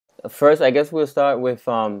first, I guess we'll start with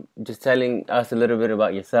just telling us a little bit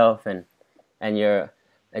about yourself and your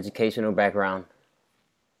educational background.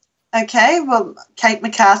 Okay, well, Kate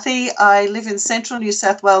McCarthy. I live in central New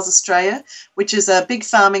South Wales, Australia, which is a big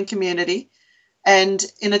farming community. And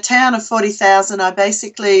in a town of 40,000, I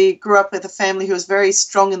basically grew up with a family who was very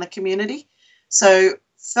strong in the community. So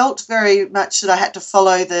felt very much that I had to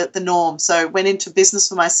follow the norm. So went into business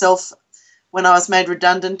for myself when I was made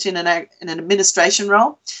redundant in an administration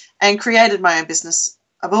role and created my own business.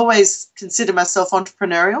 I've always considered myself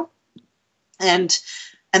entrepreneurial, and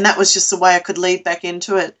that was just the way I could lead back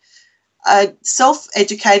into it. I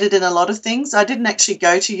self-educated in a lot of things. I didn't actually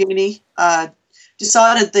go to uni.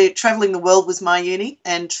 Decided that travelling the world was my uni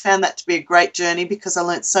and found that to be a great journey because I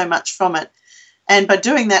learnt so much from it. And by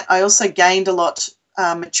doing that, I also gained a lot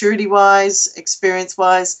maturity-wise,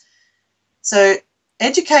 experience-wise. So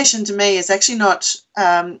education to me is actually not,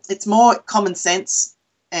 it's more common sense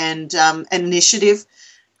and initiative,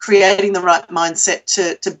 creating the right mindset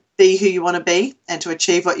to be who you want to be and to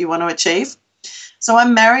achieve what you want to achieve. So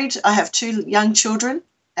I'm married. I have two young children,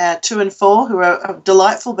 2 and 4, who are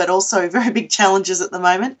delightful but also very big challenges at the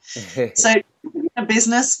moment. So a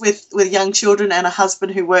business with young children and a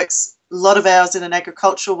husband who works a lot of hours in an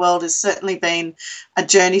agricultural world has certainly been a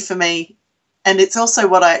journey for me. And it's also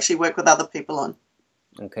what I actually work with other people on.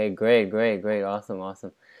 Okay, great, great, great. Awesome,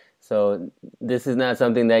 awesome. So this is not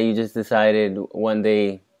something that you just decided one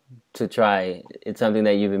day to try. It's something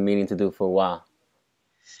that you've been meaning to do for a while.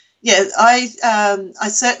 Yeah, I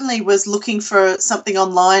certainly was looking for something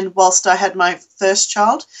online whilst I had my first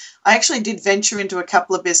child. I actually did venture into a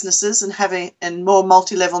couple of businesses and more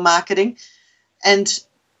multi-level marketing. And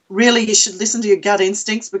really, you should listen to your gut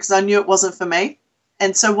instincts because I knew it wasn't for me.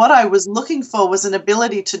 And so what I was looking for was an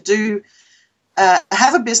ability to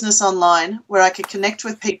have a business online where I could connect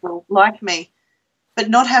with people like me,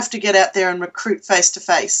 but not have to get out there and recruit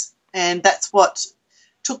face-to-face. And that's what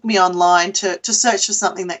took me online to search for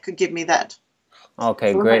something that could give me that.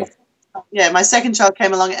 Okay, great. Yeah, my second child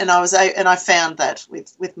came along, and I found that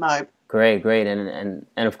with Mobe. Great, great, and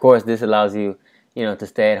of course, this allows you, to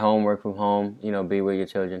stay at home, work from home, be with your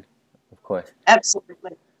children, of course.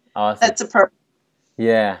 Absolutely. Awesome. That's a perfect.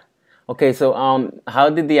 Yeah. Okay, so how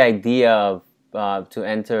did the idea of to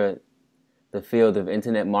enter the field of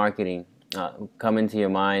internet marketing come into your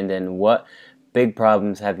mind, and what big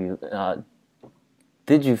problems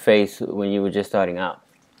did you face when you were just starting out?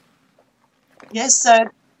 Yes, so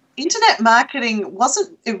internet marketing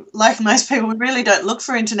wasn't, like most people, we really don't look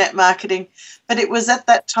for internet marketing, but it was at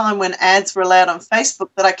that time when ads were allowed on Facebook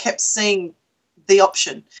that I kept seeing the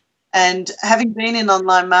option. And having been in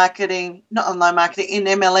online marketing, not online marketing, in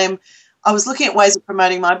MLM, I was looking at ways of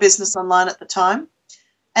promoting my business online at the time.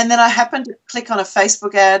 And then I happened to click on a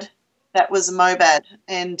Facebook ad that was a Mobe ad,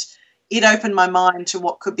 and it opened my mind to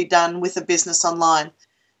what could be done with a business online,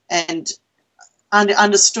 and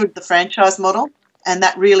understood the franchise model, and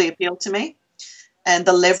that really appealed to me, and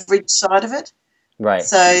the leverage side of it. Right.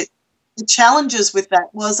 So the challenges with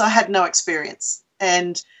that was I had no experience,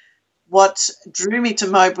 and what drew me to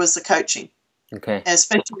Mobe was the coaching. Okay.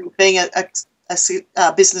 Especially being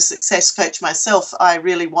a business success coach myself, I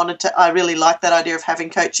really liked that idea of having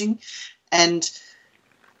coaching. And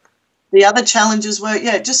the other challenges were,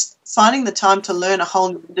 just finding the time to learn a whole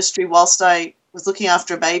new industry whilst I was looking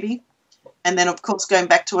after a baby, and then, of course, going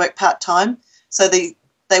back to work part-time. So they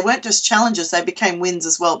weren't just challenges, they became wins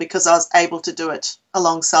as well because I was able to do it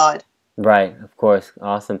alongside. Right, of course.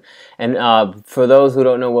 Awesome. And for those who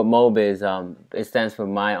don't know what Mobe is, it stands for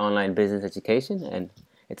My Online Business Education, and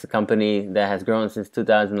it's a company that has grown since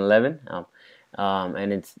 2011,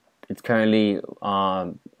 and it's currently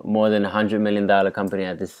more than $100 million company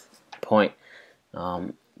at this point.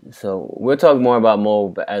 So we'll talk more about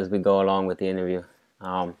Mobe as we go along with the interview.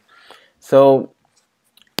 So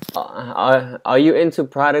are you into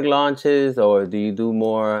product launches, or do you do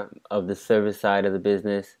more of the service side of the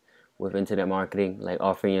business with internet marketing, like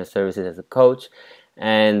offering your services as a coach?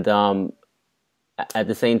 And at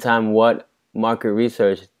the same time, what market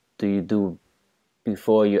research do you do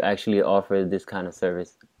before you actually offer this kind of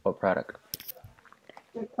service or product?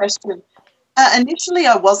 Good question. Initially,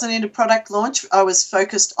 I wasn't into product launch. I was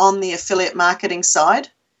focused on the affiliate marketing side,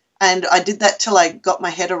 and I did that till I got my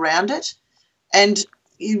head around it. And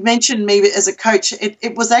you mentioned me as a coach.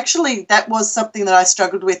 It was actually, that was something that I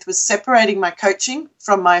struggled with, was separating my coaching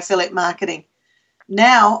from my affiliate marketing.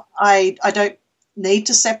 Now I don't need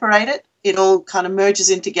to separate it. It all kind of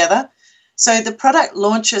merges in together. So the product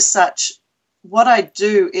launch as such, what I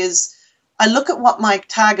do is I look at what my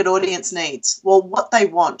target audience needs, well, what they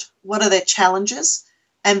want, what are their challenges,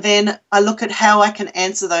 And then I look at how I can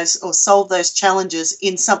answer those or solve those challenges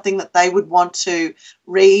in something that they would want to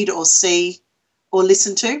read or see or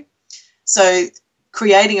listen to. So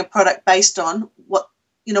creating a product based on what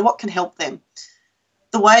can help them.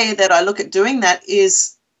 The way that I look at doing that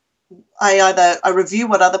is I review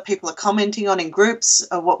what other people are commenting on in groups,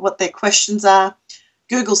 or what their questions are.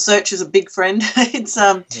 Google search is a big friend. It's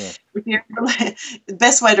the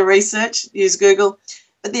best way to research, use Google.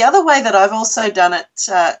 But the other way that I've also done it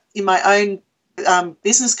in my own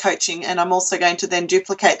business coaching, and I'm also going to then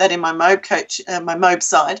duplicate that in my MOB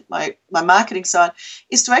side, my marketing side,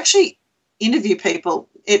 is to actually interview people.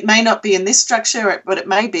 It may not be in this structure, but it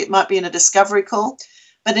might be in a discovery call,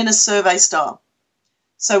 but in a survey style.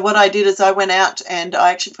 So what I did is I went out and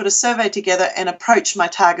I actually put a survey together and approached my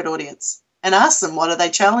target audience and asked them, what are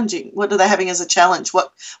they challenging? What are they having as a challenge?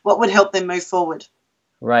 What would help them move forward?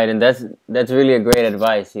 Right, and that's really a great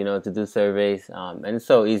advice, to do surveys. And it's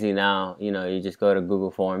so easy now, you just go to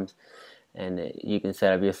Google Forms and you can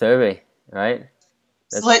set up your survey, right?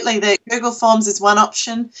 Absolutely. The Google Forms is one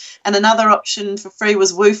option, and another option for free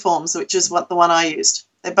was Woo Forms, which is the one I used.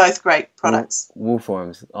 They're both great products. Woo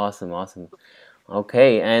Forms, awesome.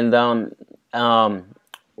 Okay, and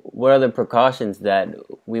what are the precautions that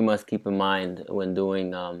we must keep in mind when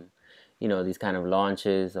doing, these kind of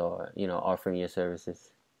launches or, offering your services?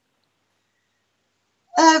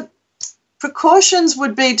 Precautions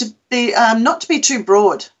would be to be not to be too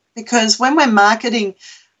broad, because when we're marketing,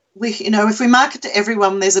 if we market to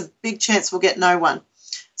everyone, there's a big chance we'll get no one.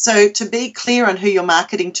 So to be clear on who you're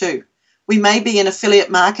marketing to. We may be in affiliate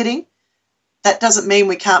marketing. That doesn't mean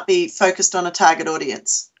we can't be focused on a target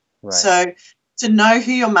audience. Right. So to know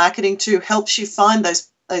who you're marketing to helps you find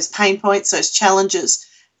those pain points, those challenges,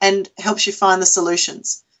 and helps you find the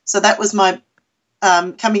solutions. So that was my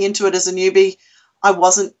coming into it as a newbie. I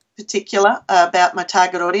wasn't particular about my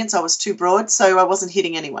target audience. I was too broad, so I wasn't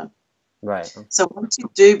hitting anyone. Right. So once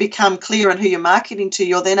you do become clear on who you're marketing to,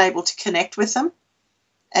 you're then able to connect with them.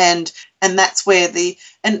 And that's where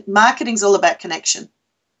and marketing's all about connection.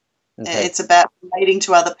 Okay. It's about relating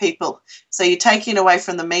to other people. So you're taking away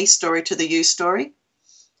from the me story to the you story.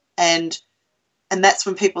 And that's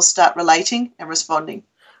when people start relating and responding.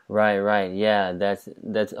 Right. Yeah, that's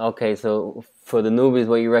okay. So for the newbies,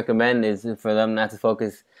 what you recommend is for them not to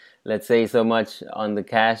focus, let's say, so much on the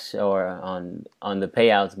cash or on the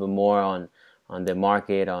payouts, but more on the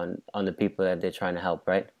market, on the people that they're trying to help,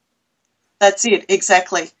 right? That's it,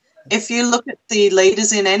 exactly. If you look at the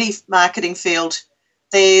leaders in any marketing field,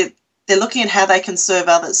 they're looking at how they can serve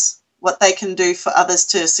others, what they can do for others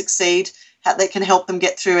to succeed, how they can help them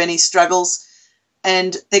get through any struggles.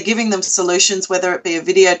 And they're giving them solutions, whether it be a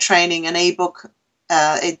video training, an ebook,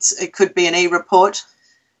 it could be an e-report.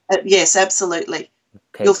 Yes, absolutely.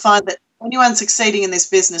 Okay. You'll find that anyone succeeding in this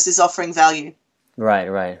business is offering value.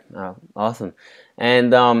 Right. Awesome.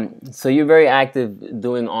 And so you're very active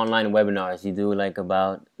doing online webinars. You do like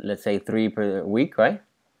about, let's say, 3 per week, right?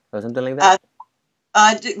 Or something like that?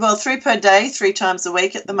 I do, 3 per day, 3 times a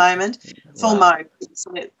week at the moment. Full mode.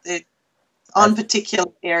 So they're on particular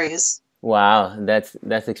areas. Wow, that's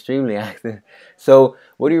extremely active. So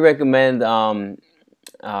what do you recommend, or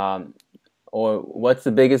what's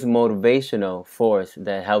the biggest motivational force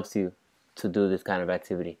that helps you to do this kind of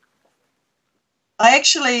activity? I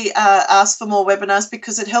actually ask for more webinars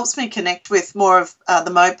because it helps me connect with more of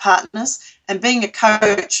the MOB partners. And being a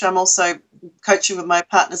coach, I'm also coaching with MOB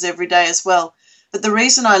partners every day as well. But the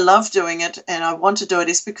reason I love doing it and I want to do it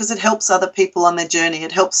is because it helps other people on their journey.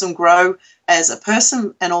 It helps them grow as a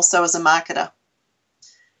person and also as a marketer.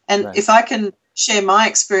 And if I can share my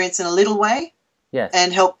experience in a little way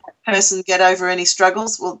and help that person get over any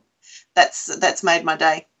struggles, well, that's made my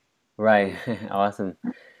day. Right. Awesome.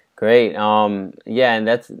 Great. Yeah, and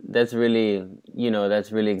that's really,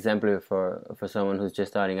 that's really exemplary for someone who's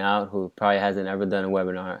just starting out, who probably hasn't ever done a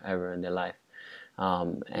webinar ever in their life.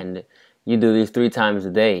 And you do these 3 times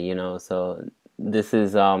a day, so this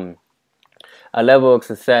is a level of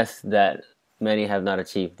success that many have not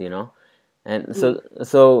achieved, And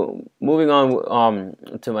so moving on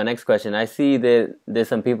to my next question, I see that there's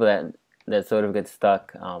some people that sort of get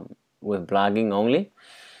stuck with blogging only.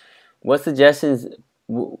 What suggestions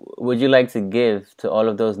would you like to give to all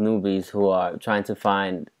of those newbies who are trying to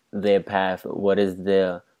find their path? What is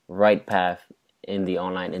the right path in the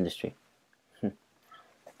online industry?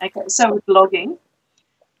 Okay, so with blogging,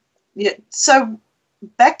 so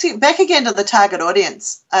back again to the target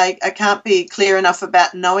audience. I can't be clear enough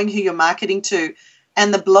about knowing who you're marketing to,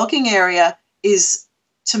 and the blogging area is,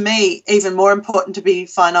 to me, even more important to be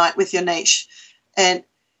finite with your niche. And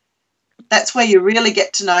that's where you really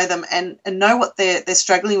get to know them and know what they're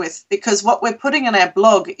struggling with, because what we're putting in our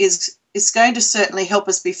blog is going to certainly help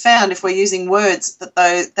us be found if we're using words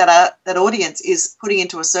that audience is putting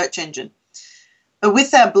into a search engine. But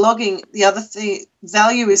with our blogging, the other thing,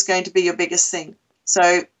 value is going to be your biggest thing.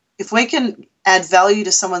 So if we can add value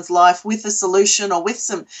to someone's life with a solution or with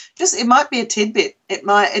some, it might be a tidbit.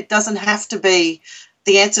 It doesn't have to be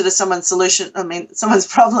the answer to someone's someone's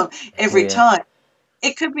problem every time.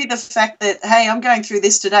 It could be the fact that, hey, I'm going through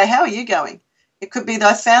this today. How are you going? It could be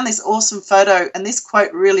that I found this awesome photo and this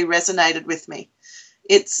quote really resonated with me.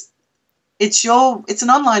 It's an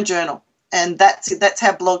online journal, and that's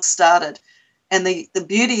how blogs started. And the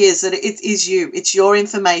beauty is that it is you. It's your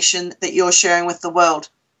information that you're sharing with the world.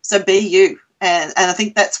 So be you. And I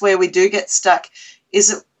think that's where we do get stuck, is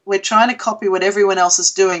that we're trying to copy what everyone else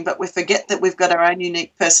is doing, but we forget that we've got our own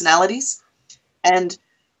unique personalities. And,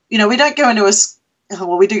 we don't go into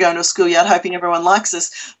we do go into a schoolyard hoping everyone likes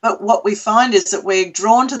us, but what we find is that we're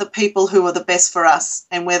drawn to the people who are the best for us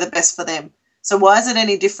and we're the best for them. So why is it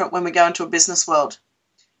any different when we go into a business world?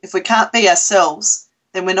 If we can't be ourselves,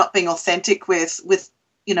 then we're not being authentic with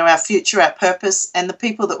our future, our purpose, and the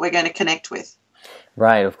people that we're going to connect with.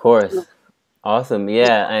 Right, of course. Awesome.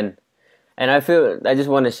 Yeah, and I just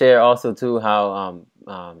want to share also too how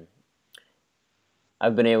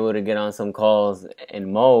I've been able to get on some calls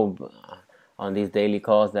in Mob, on these daily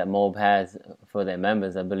calls that Mob has for their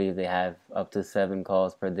members. I believe they have up to 7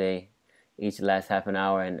 calls per day, each last half an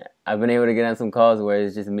hour, and I've been able to get on some calls where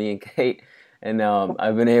it's just me and Kate, and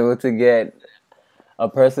I've been able to get a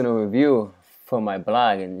personal review for my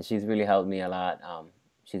blog, and she's really helped me a lot.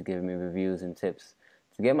 She's given me reviews and tips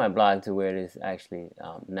to get my blog to where it is actually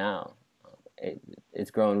now.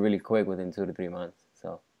 It's grown really quick within 2 to 3 months.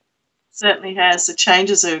 So certainly has. The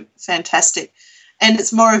changes are fantastic, and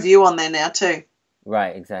it's more of you on there now too.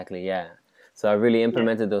 Right, exactly, yeah. So I really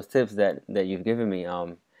implemented those tips that you've given me.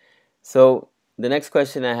 So the next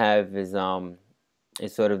question I have is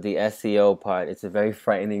sort of the SEO part. It's a very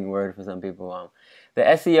frightening word for some people. The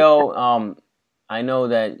SEO, I know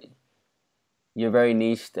that you're very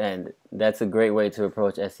niched, and that's a great way to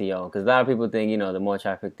approach SEO, because a lot of people think, the more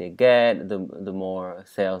traffic they get, the more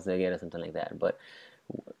sales they get or something like that. But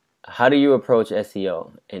how do you approach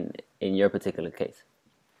SEO in your particular case?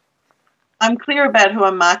 I'm clear about who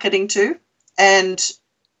I'm marketing to, and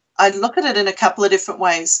I look at it in a couple of different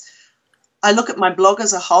ways. I look at my blog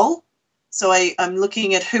as a whole. So I'm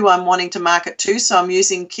looking at who I'm wanting to market to. So I'm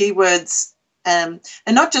using keywords, and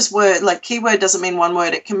not just word, like keyword doesn't mean one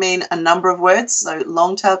word. It can mean a number of words, so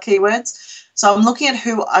long tail keywords. So I'm looking at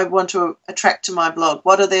who I want to attract to my blog.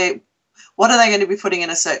 What are they going to be putting in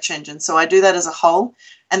a search engine? So I do that as a whole.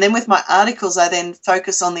 And then with my articles, I then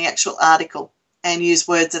focus on the actual article and use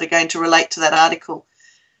words that are going to relate to that article.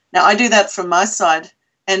 Now, I do that from my side,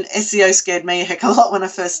 and SEO scared me a heck of a lot when I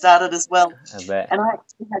first started as well. I bet. And I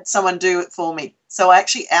actually had someone do it for me. So I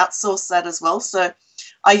actually outsourced that as well. So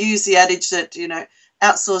I use the adage that,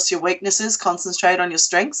 outsource your weaknesses, concentrate on your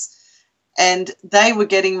strengths. And they were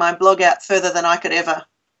getting my blog out further than I could ever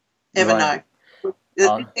know.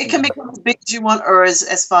 It can become as big as you want or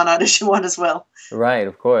as finite as you want as well. Right,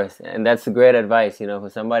 of course. And that's great advice, for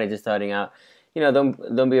somebody just starting out.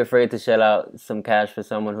 Don't be afraid to shell out some cash for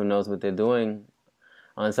someone who knows what they're doing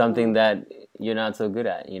on something that you're not so good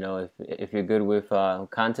at. If you're good with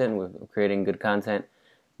content, with creating good content,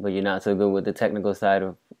 but you're not so good with the technical side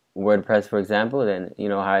of WordPress, for example, then,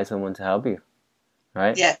 hire someone to help you,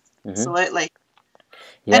 right? Yeah, absolutely.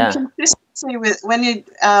 Yeah. And consistency when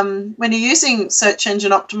you're using search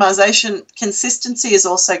engine optimization, consistency is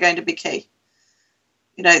also going to be key.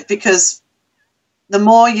 Because the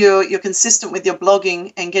more you're consistent with your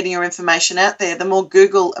blogging and getting your information out there, the more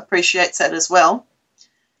Google appreciates that as well.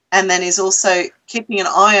 And then is also keeping an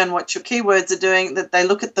eye on what your keywords are doing, that they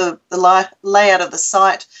look at the layout of the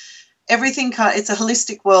site. Everything, it's a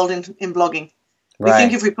holistic world in blogging. Right. We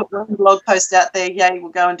think if we put one blog post out there, yay,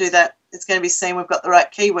 we'll go and do that. It's going to be seen we've got the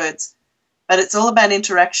right keywords. But it's all about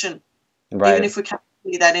interaction, right, even if we can't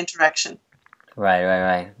see that interaction.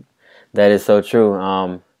 Right. That is so true.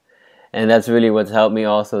 And that's really what's helped me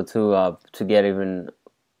also to get even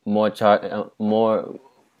more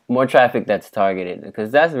traffic that's targeted,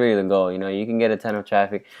 because that's really the goal. You can get a ton of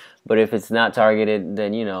traffic, but if it's not targeted,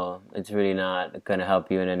 then it's really not going to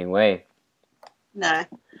help you in any way. No.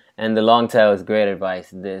 And the long tail is great advice.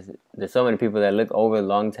 There's so many people that look over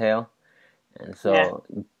long tail, and so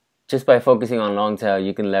just by focusing on long tail,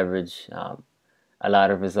 you can leverage a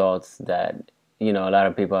lot of results that a lot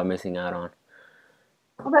of people are missing out on.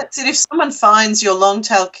 Well, that's it. If someone finds your long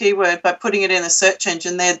tail keyword by putting it in a search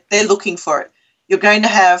engine, they're looking for it. you're going to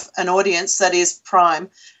have an audience that is prime.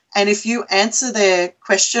 And if you answer their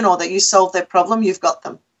question or that you solve their problem, you've got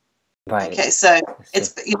them. Right. Okay, so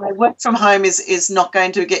it's, you know, work from home is not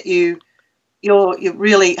going to get you your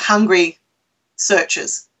really hungry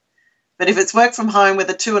searches. But if it's work from home with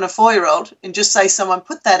a 2 and a 4-year-old, and just say someone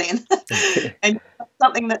put that in and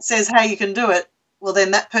something that says, hey, you can do it, well,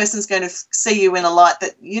 then that person's going to see you in a light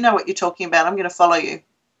that you know what you're talking about. I'm going to follow you.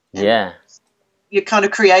 And yeah. you're kind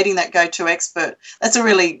of creating that go-to expert. That's a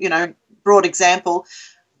really, you know, broad example.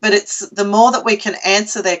 But it's the more that we can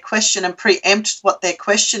answer their question and preempt what their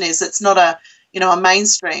question is, it's not a, you know, a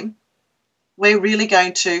mainstream, we're really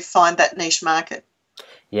going to find that niche market.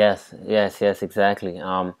 Yes, exactly.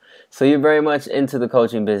 So you're very much into the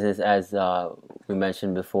coaching business, as we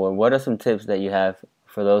mentioned before. What are some tips that you have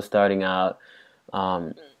for those starting out,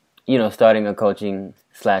 you know, starting a coaching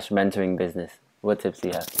 / mentoring business? What tips do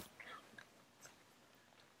you have?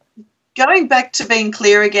 Going back to being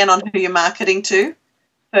clear again on who you're marketing to,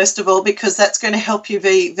 first of all, because that's going to help you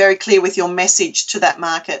be very clear with your message to that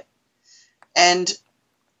market. And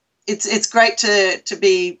it's great to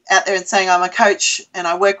be out there and saying, I'm a coach and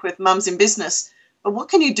I work with mums in business, but what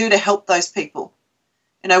can you do to help those people?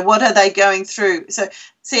 You know, what are they going through? So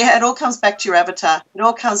see how it all comes back to your avatar. It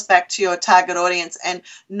all comes back to your target audience and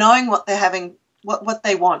knowing what they're having, what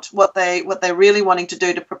they want, what they're really wanting to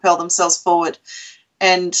do to propel themselves forward.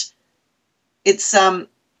 And it's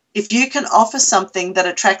if you can offer something that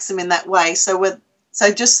attracts them in that way. So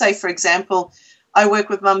just say, for example, I work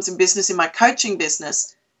with mums in business in my coaching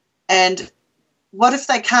business, and what if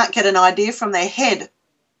they can't get an idea from their head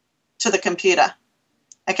to the computer?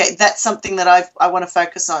 Okay, that's something that I want to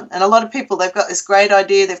focus on. And a lot of people, they've got this great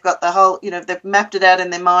idea, they've got the whole, you know, they've mapped it out in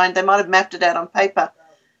their mind, they might have mapped it out on paper,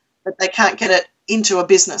 but they can't get it into a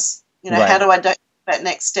business. You know, right. How do I do that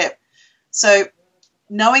next step? So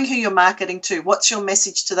knowing who you're marketing to, what's your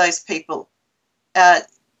message to those people?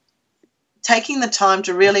 Taking the time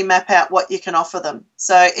to really map out what you can offer them.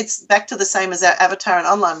 So it's back to the same as our avatar and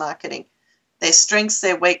online marketing, their strengths,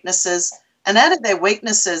 their weaknesses, and out of their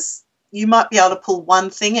weaknesses, you might be able to pull one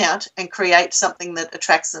thing out and create something that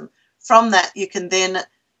attracts them. From that, you can then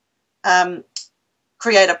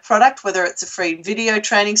create a product, whether it's a free video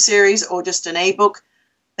training series or just an ebook,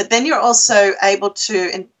 but then you're also able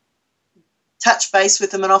to touch base with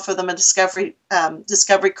them and offer them a discovery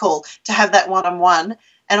call to have that one-on-one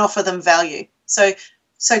and offer them value. So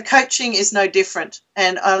coaching is no different.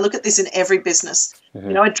 And I look at this in every business. Mm-hmm.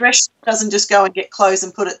 You know, a dress doesn't just go and get clothes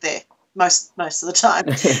and put it there most of the time.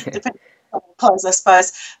 Depending on clothes, I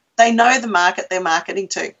suppose. They know the market they're marketing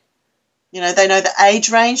to. You know, they know the age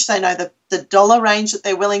range. They know the dollar range that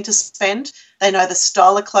they're willing to spend. They know the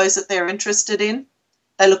style of clothes that they're interested in.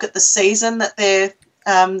 They look at the season that they're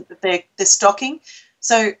stocking.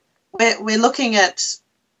 So we're looking at,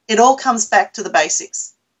 it all comes back to the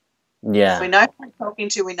basics. Yeah. If we know who we're talking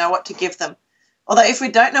to, we know what to give them. Although if we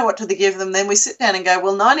don't know what to give them, then we sit down and go,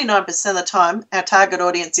 well, 99% of the time, our target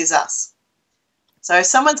audience is us. So if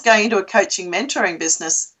someone's going into a coaching mentoring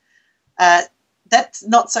business, that's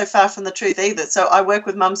not so far from the truth either. So I work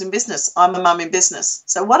with mums in business. I'm a mum in business.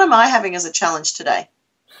 So what am I having as a challenge today?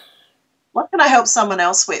 What can I help someone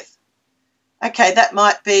else with? Okay, that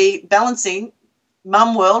might be balancing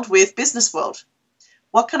mum world with business world.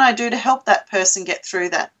 What can I do to help that person get through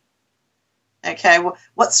that? Okay, well,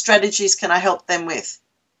 what strategies can I help them with?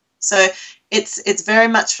 So it's very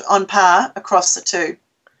much on par across the two.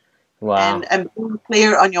 Wow. And being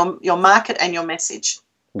clear on your market and your message.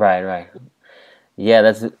 Right. Yeah,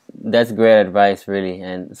 that's great advice, really.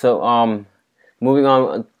 And so moving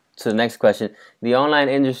on to the next question. The online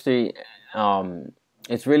industry,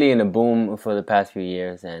 it's really in a boom for the past few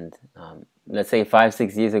years, and let's say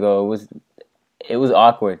 5-6 years ago it was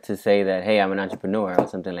awkward to say that, hey, I'm an entrepreneur or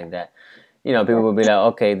something like that. You know, people would be like,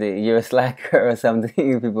 okay, you're a slacker or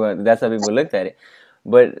something. That's how people looked at it.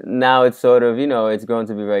 But now it's sort of, you know, it's grown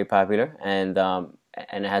to be very popular, and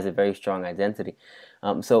it has a very strong identity.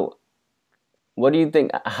 So what do you think?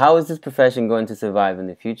 How is this profession going to survive in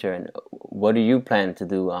the future, and what do you plan to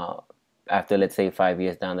do after, let's say, 5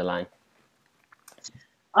 years down the line?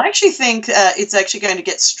 I actually think it's actually going to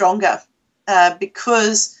get stronger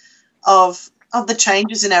because of the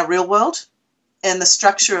changes in our real world and the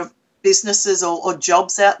structure of businesses or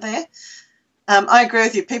jobs out there. I agree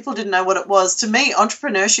with you. People didn't know what it was. To me,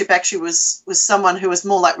 entrepreneurship actually was someone who was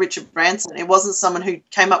more like Richard Branson. It wasn't someone who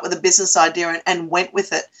came up with a business idea and went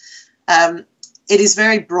with it. It is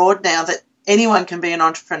very broad now that anyone can be an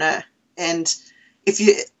entrepreneur. And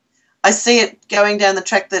I see it going down the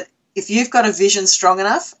track that if you've got a vision strong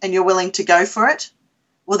enough and you're willing to go for it,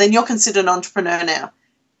 well, then you're considered an entrepreneur now.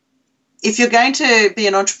 if you're going to be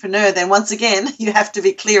an entrepreneur, then once again, you have to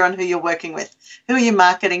be clear on who you're working with, who are you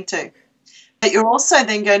marketing to. But you're also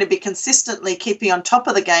then going to be consistently keeping on top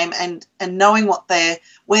of the game and knowing where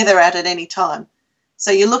they're at any time.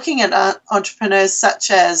 So you're looking at entrepreneurs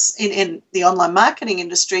such as in the online marketing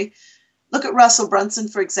industry. Look at Russell Brunson,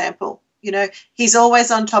 for example. You know, he's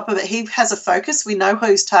always on top of it. He has a focus. We know who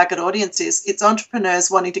his target audience is. It's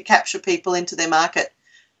entrepreneurs wanting to capture people into their market.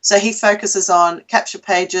 So he focuses on capture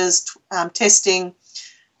pages, testing,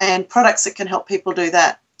 and products that can help people do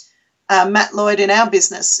that. Matt Lloyd in our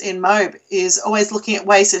business in Mobe is always looking at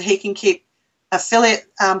ways that he can keep affiliate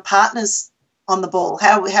partners on the ball.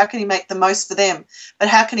 How can he make the most for them? But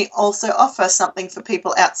how can he also offer something for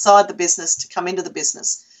people outside the business to come into the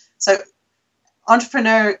business? So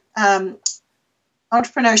entrepreneurship,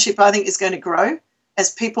 I think, is going to grow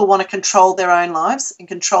as people want to control their own lives and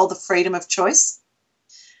control the freedom of choice.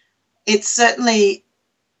 It's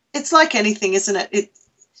like anything, isn't it?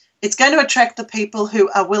 It's going to attract the people who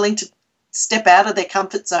are willing to step out of their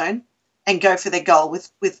comfort zone and go for their goal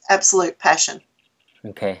with absolute passion.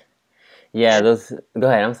 Okay. Yeah, go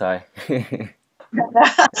ahead, I'm sorry. Thinking,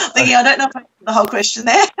 I don't know if I answered the whole question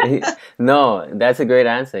there. No, that's a great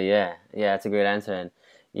answer. Yeah, that's a great answer. And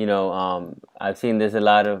you know, I've seen there's a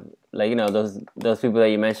lot of, like, you know, those people that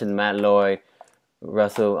you mentioned, Matt Lloyd,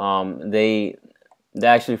 Russell.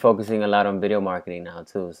 They're actually focusing a lot on video marketing now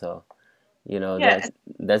too. So, you know,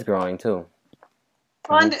 that's growing too.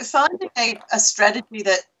 Finding a strategy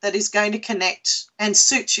that is going to connect and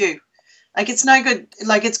suit you. Like, it's no good,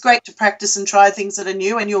 like, it's great to practice and try things that are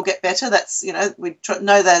new and you'll get better. That's, you know, we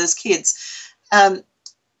know that as kids. But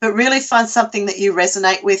really find something that you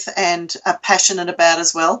resonate with and are passionate about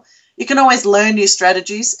as well. You can always learn new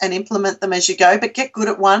strategies and implement them as you go, but get good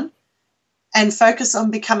at one and focus on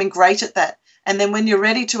becoming great at that. And then when you're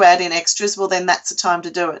ready to add in extras, well, then that's the time to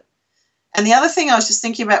do it. And the other thing I was just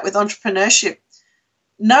thinking about with entrepreneurship,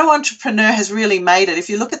 no entrepreneur has really made it, if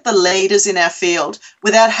you look at the leaders in our field,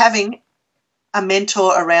 without having a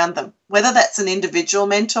mentor around them, whether that's an individual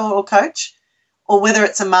mentor or coach or whether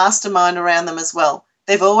it's a mastermind around them as well.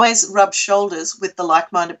 They've always rubbed shoulders with the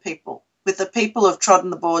like-minded people, with the people who've trodden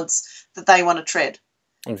the boards that they want to tread.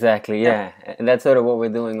 Exactly, yeah. And that's sort of what we're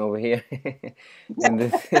doing over here. In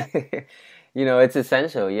this, you know, it's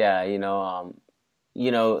essential, yeah. You know,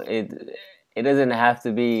 it doesn't have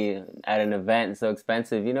to be at an event so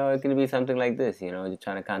expensive. You know, it can be something like this. You know, you're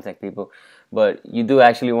trying to contact people, but you do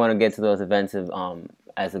actually want to get to those events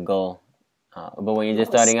as a goal. But when you're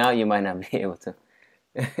just starting out, you might not be able to.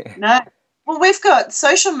 No. Well, we've got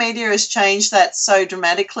social media has changed that so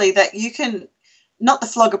dramatically that you can, not the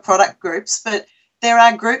flogger product groups, but there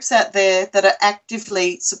are groups out there that are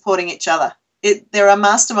actively supporting each other. There are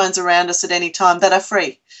masterminds around us at any time that are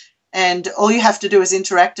free. And all you have to do is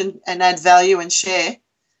interact and add value and share.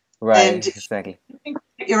 Right, and exactly. You can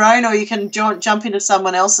get your own, or you can jump into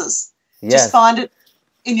someone else's. Yes. Just find it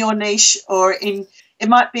in your niche, or it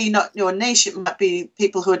might be not your niche. It might be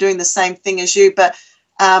people who are doing the same thing as you, but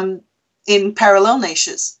in parallel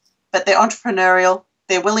niches. But they're entrepreneurial.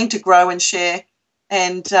 They're willing to grow and share,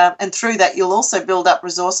 and through that, you'll also build up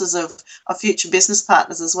resources of future business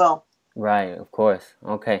partners as well. Right, of course.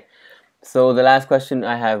 Okay. So the last question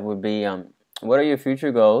I have would be, what are your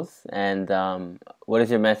future goals, and what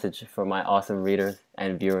is your message for my awesome readers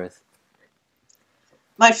and viewers?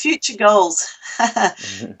 My future goals,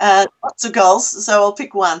 lots of goals, so I'll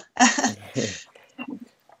pick one.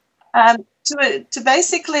 To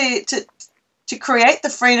basically to create the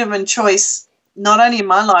freedom and choice, not only in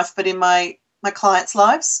my life but in my clients'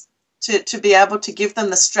 lives, to be able to give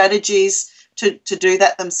them the strategies to do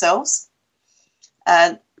that themselves.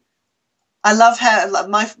 I love how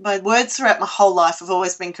my words throughout my whole life have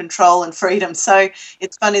always been control and freedom. So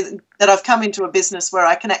it's funny that I've come into a business where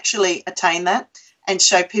I can actually attain that and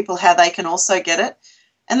show people how they can also get it.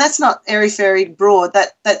 And that's not airy-fairy broad.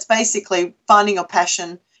 That's basically finding your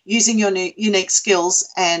passion, using your unique skills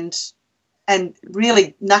and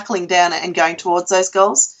really knuckling down and going towards those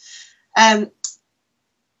goals.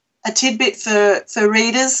 A tidbit for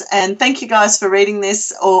readers, and thank you guys for reading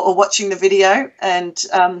this or watching the video, and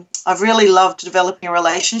I've really loved developing a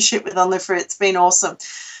relationship with Onlifer. It's been awesome.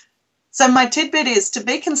 So my tidbit is to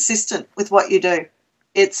be consistent with what you do.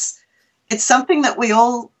 It's something that we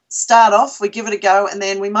all start off, we give it a go, and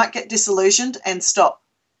then we might get disillusioned and stop.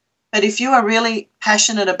 But if you are really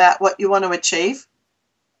passionate about what you want to achieve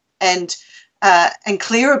and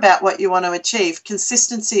clear about what you want to achieve,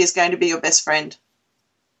 consistency is going to be your best friend.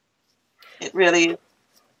 It really is.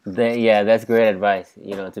 Yeah, that's great advice.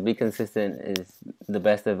 You know, to be consistent is the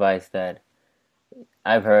best advice that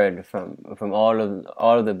I've heard from all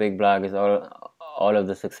of the big bloggers, all of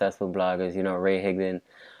the successful bloggers, you know, Ray Higdon,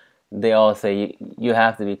 they all say you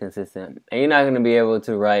have to be consistent. And you're not going to be able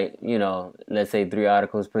to write, you know, let's say 3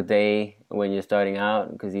 articles per day when you're starting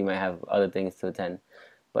out because you might have other things to attend.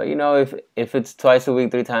 But you know, if it's twice a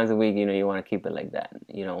week, 3 times a week, you know, you want to keep it like that.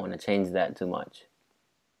 You don't want to change that too much.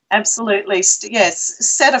 Absolutely. Yes,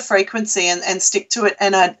 set a frequency and stick to it,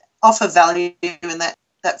 and offer value in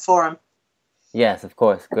that forum. Yes, of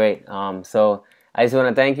course. Great. So I just want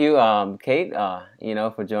to thank you, Kate, you know,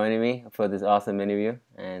 for joining me for this awesome interview.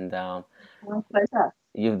 And My pleasure.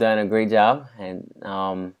 you've done a great job. And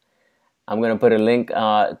I'm going to put a link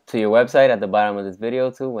to your website at the bottom of this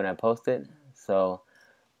video too when I post it. So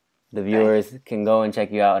the Okay. viewers can go and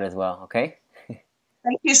check you out as well. Okay?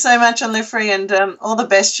 Thank you so much, Olifri, and all the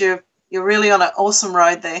best. You're really on an awesome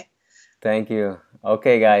road there. Thank you.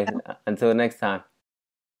 Okay, guys. Until next time.